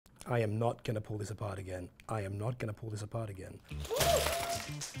I am not going to pull this apart again. I am not going to pull this apart again.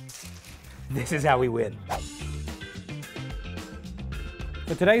 This is how we win.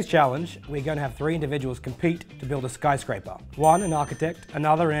 For today's challenge, we're going to have 3 individuals compete to build a skyscraper. One, an architect,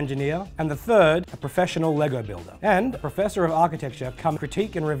 another, an engineer, and the third, a professional Lego builder. And a professor of architecture come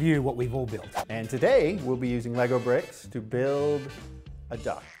critique and review what we've all built. And today, we'll be using Lego bricks to build a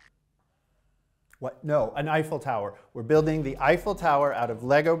duck. What? No, an Eiffel Tower. We're building the Eiffel Tower out of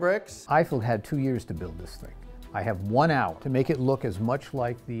Lego bricks. Eiffel had 2 years to build this thing. I have 1 hour to make it look as much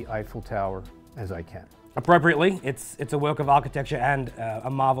like the Eiffel Tower as I can. Appropriately, it's a work of architecture and a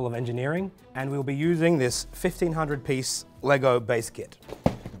marvel of engineering, and we'll be using this 1,500-piece Lego base kit.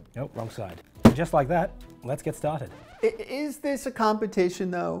 Nope, wrong side. Just like that, let's get started. Is this a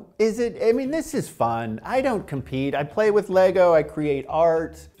competition though? Is it? I mean, this is fun. I don't compete. I play with Lego, I create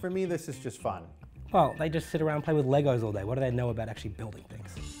art. For me, this is just fun. Well, they just sit around and play with Legos all day. What do they know about actually building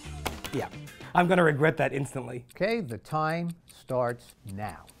things? Yeah, I'm gonna regret that instantly. Okay, the time starts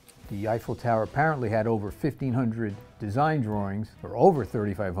now. The Eiffel Tower apparently had over 1,500 design drawings or over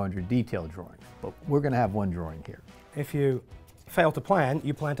 3,500 detailed drawings, but we're gonna have 1 drawing here. If you fail to plan,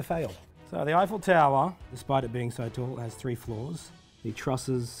 you plan to fail. So the Eiffel Tower, despite it being so tall, has 3 floors. The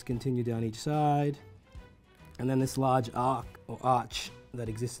trusses continue down each side, and then this large arch that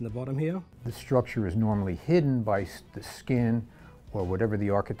exists in the bottom here. The structure is normally hidden by the skin or whatever the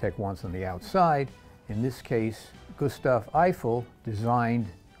architect wants on the outside. In this case, Gustav Eiffel designed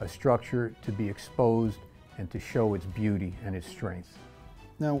a structure to be exposed and to show its beauty and its strength.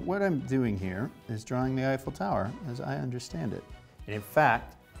 Now, what I'm doing here is drawing the Eiffel Tower as I understand it. And in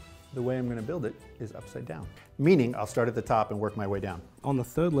fact, the way I'm going to build it is upside down. Meaning, I'll start at the top and work my way down. On the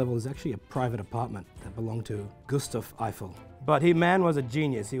 3rd level is actually a private apartment that belonged to Gustav Eiffel. But man was a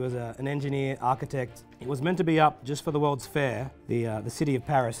genius. He was an engineer, architect. It was meant to be up just for the World's Fair. The city of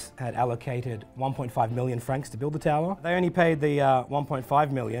Paris had allocated 1.5 million francs to build the tower. They only paid the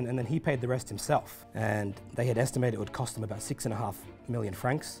 1.5 million, and then he paid the rest himself. And they had estimated it would cost them about 6.5 million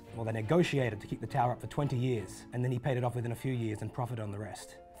francs. Well, they negotiated to keep the tower up for 20 years, and then he paid it off within a few years and profited on the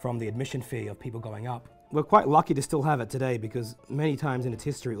rest from the admission fee of people going up. We're quite lucky to still have it today because many times in its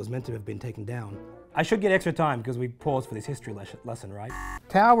history it was meant to have been taken down. I should get extra time because we paused for this history lesson, right?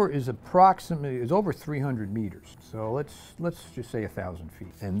 Tower is over 300 meters. So let's just say 1,000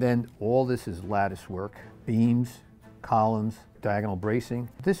 feet. And then all this is lattice work, beams, columns, diagonal bracing.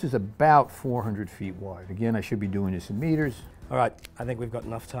 This is about 400 feet wide. Again, I should be doing this in meters. All right, I think we've got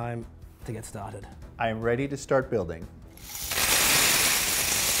enough time to get started. I am ready to start building.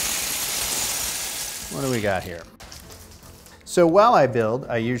 What do we got here? So while I build,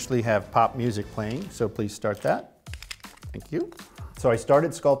 I usually have pop music playing, so please start that. Thank you. So I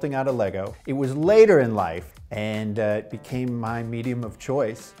started sculpting out of Lego. It was later in life, and it became my medium of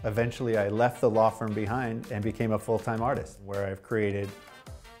choice. Eventually, I left the law firm behind and became a full-time artist, where I've created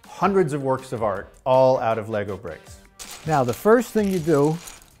hundreds of works of art, all out of Lego bricks. Now, the first thing you do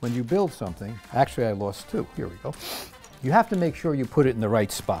when you build something, actually I lost 2, here we go. You have to make sure you put it in the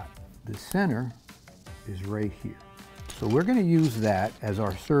right spot. The center is right here. So we're going to use that as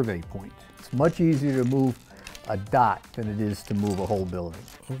our survey point. It's much easier to move a dot than it is to move a whole building.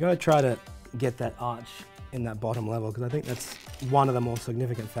 We're going to try to get that arch in that bottom level because I think that's one of the more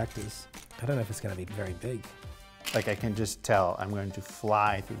significant factors. I don't know if it's going to be very big. Like I can just tell I'm going to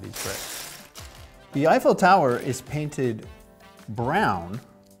fly through these bricks. The Eiffel Tower is painted brown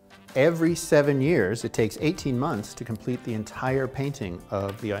every 7 years. It takes 18 months to complete the entire painting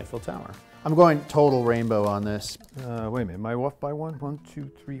of the Eiffel Tower. I'm going total rainbow on this. Wait a minute, am I off by 1? 1,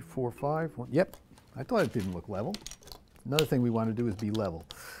 2, 3, 4, 5. Yep, I thought it didn't look level. Another thing we want to do is be level.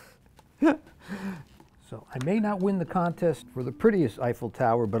 So I may not win the contest for the prettiest Eiffel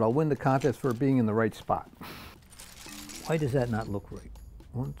Tower, but I'll win the contest for being in the right spot. Why does that not look right?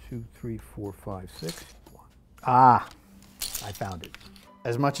 1, 2, 3, 4, 5, 6. 1. Ah, I found it.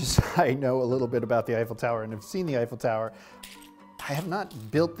 As much as I know a little bit about the Eiffel Tower and have seen the Eiffel Tower, I have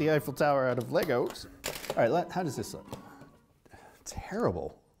not built the Eiffel Tower out of Legos. All right, how does this look?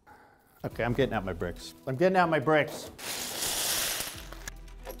 Terrible. Okay, I'm getting out my bricks. I'm getting out my bricks.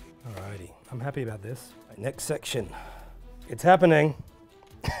 Alrighty, I'm happy about this. Right, next section. It's happening.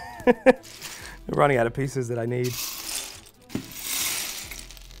 We're running out of pieces that I need.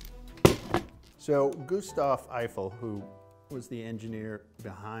 So Gustav Eiffel, who was the engineer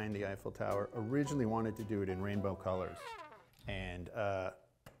behind the Eiffel Tower, originally wanted to do it in rainbow colors. And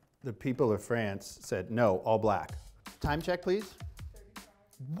the people of France said, no, all black. Time check, please.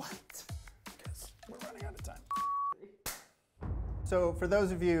 What? Because we're running out of time. So for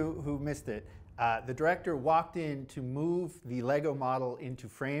those of you who missed it, The director walked in to move the Lego model into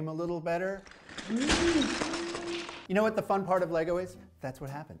frame a little better. You know what the fun part of Lego is? That's what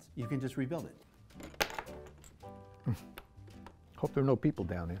happens. You can just rebuild it. Hope there are no people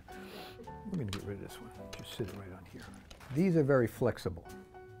down there. We're going to get rid of this one. Just sit it right on here. These are very flexible,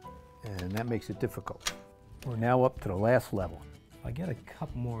 and that makes it difficult. We're now up to the last level. If I get a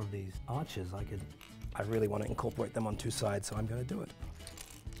couple more of these arches, I really want to incorporate them on two sides, so I'm going to do it.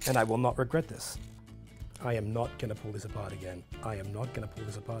 And I will not regret this. I am not going to pull this apart again. I am not going to pull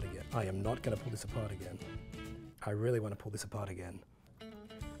this apart again. I am not going to pull this apart again. I really want to pull this apart again.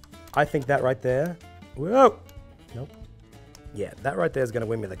 I think that right there, whoa, nope. Yeah, that right there is going to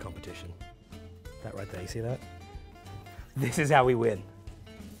win me the competition. That right there, you see that? This is how we win.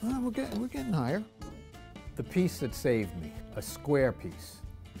 Well, we're getting higher. The piece that saved me, a square piece.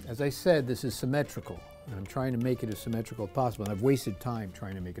 As I said, this is symmetrical, and I'm trying to make it as symmetrical as possible, and I've wasted time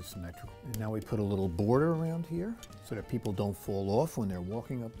trying to make it symmetrical. And now we put a little border around here so that people don't fall off when they're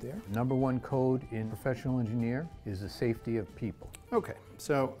walking up there. Number one code in professional engineer is the safety of people. Okay,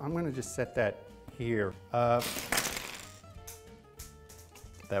 so I'm going to just set that here. That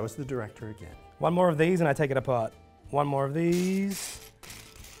was the director again. One more of these and I take it apart. One more of these.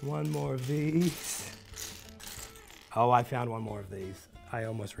 One more of these. Oh, I found one more of these. I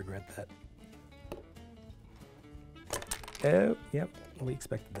almost regret that. Oh, yep, we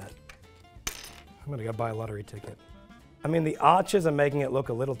expected that. I'm gonna go buy a lottery ticket. I mean, the arches are making it look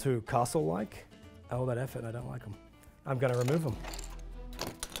a little too castle-like. All that effort, I don't like them. I'm gonna remove them.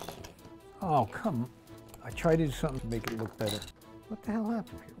 Oh, come. I tried to do something to make it look better. What the hell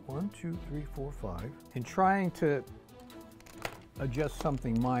happened here? 1, 2, 3, 4, 5. In trying to adjust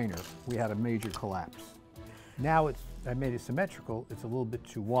something minor, we had a major collapse. Now I made it symmetrical, it's a little bit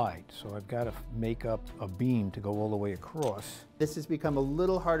too wide, so I've got to make up a beam to go all the way across. This has become a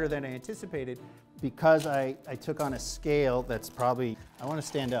little harder than I anticipated because I took on a scale that's probably, I want to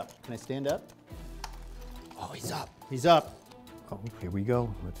stand up. Can I stand up? Oh, he's up. He's up. Oh, here we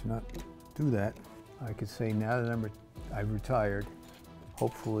go. Let's not do that. I could say now that I've retired,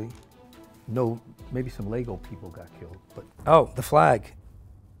 hopefully, no, maybe some Lego people got killed, but. Oh, the flag.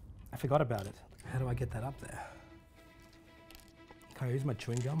 I forgot about it. How do I get that up there? Can I use my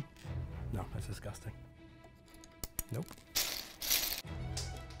chewing gum? No, that's disgusting. Nope.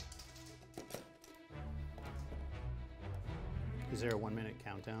 Is there a 1 minute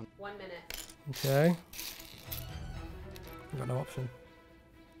countdown? 1 minute. Okay. I've got no option.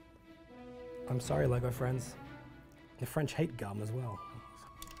 I'm sorry, Lego friends. The French hate gum as well.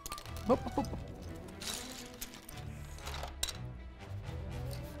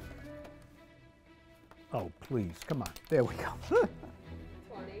 Oh, please, come on. There we go. 20.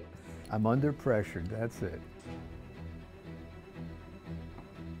 I'm under pressure, that's it.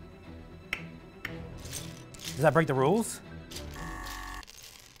 Does that break the rules?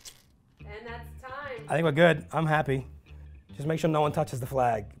 And that's time. I think we're good. I'm happy. Just make sure no one touches the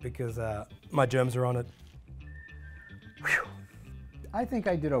flag because my germs are on it. Whew. I think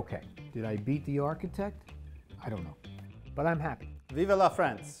I did okay. Did I beat the architect? I don't know, but I'm happy. Vive la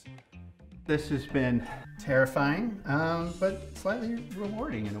France. This has been terrifying, but slightly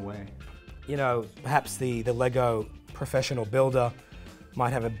rewarding in a way. You know, perhaps the Lego professional builder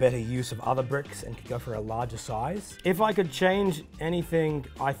might have a better use of other bricks and could go for a larger size. If I could change anything,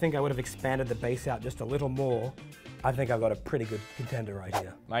 I think I would have expanded the base out just a little more. I think I've got a pretty good contender right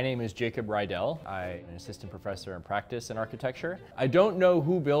here. My name is Jacob Reidel. I'm an assistant professor in practice in architecture. I don't know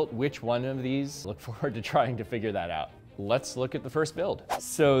who built which one of these. Look forward to trying to figure that out. Let's look at the first build.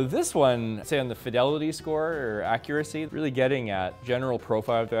 So this one, say on the fidelity score or accuracy, really getting at general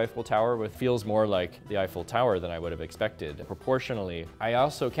profile of the Eiffel Tower, which feels more like the Eiffel Tower than I would have expected proportionally. I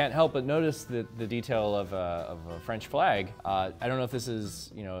also can't help but notice the detail of a French flag. I don't know if this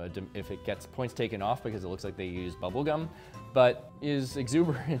is, if it gets points taken off because it looks like they use bubble gum, but is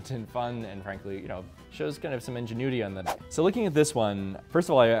exuberant and fun and frankly, shows kind of some ingenuity on that. So looking at this one, first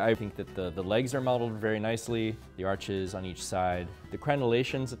of all, I think that the legs are modeled very nicely, the arches on each side, the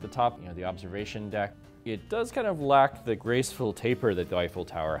crenellations at the top, the observation deck. It does kind of lack the graceful taper that the Eiffel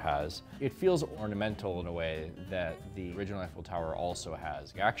Tower has. It feels ornamental in a way that the original Eiffel Tower also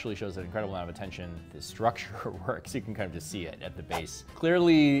has. It actually shows an incredible amount of attention. The structure works, you can kind of just see it at the base.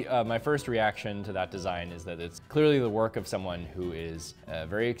 Clearly, my first reaction to that design is that it's clearly the work of someone who is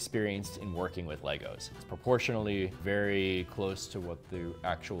very experienced in working with Legos. It's proportionally very close to what the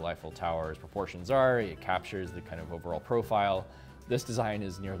actual Eiffel Tower's proportions are. It captures the kind of overall profile. This design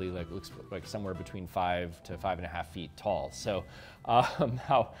is nearly looks like somewhere between 5 to 5.5 feet tall. So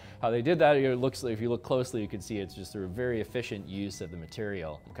how they did that, it looks like, if you look closely, you can see it's just a very efficient use of the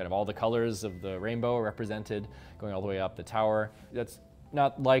material. Kind of all the colors of the rainbow are represented going all the way up the tower. That's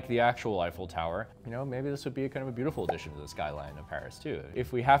not like the actual Eiffel Tower. You know, maybe this would be a kind of a beautiful addition to the skyline of Paris too.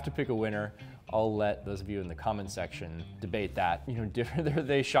 If we have to pick a winner, I'll let those of you in the comments section debate that. You know,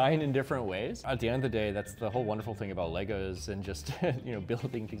 they shine in different ways. At the end of the day, that's the whole wonderful thing about Legos and just you know,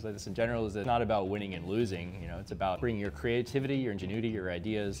 building things like this in general, is it's not about winning and losing. You know, it's about bringing your creativity, your ingenuity, your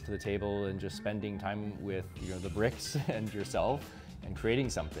ideas to the table and just spending time with, you know, the bricks and yourself and creating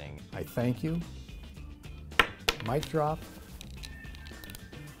something. I thank you. Mic drop.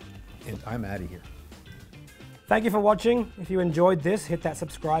 And I'm out of here. Thank you for watching. If you enjoyed this, hit that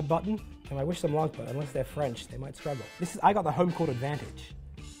subscribe button. And I wish them luck, but unless they're French, they might struggle. I got the home court advantage.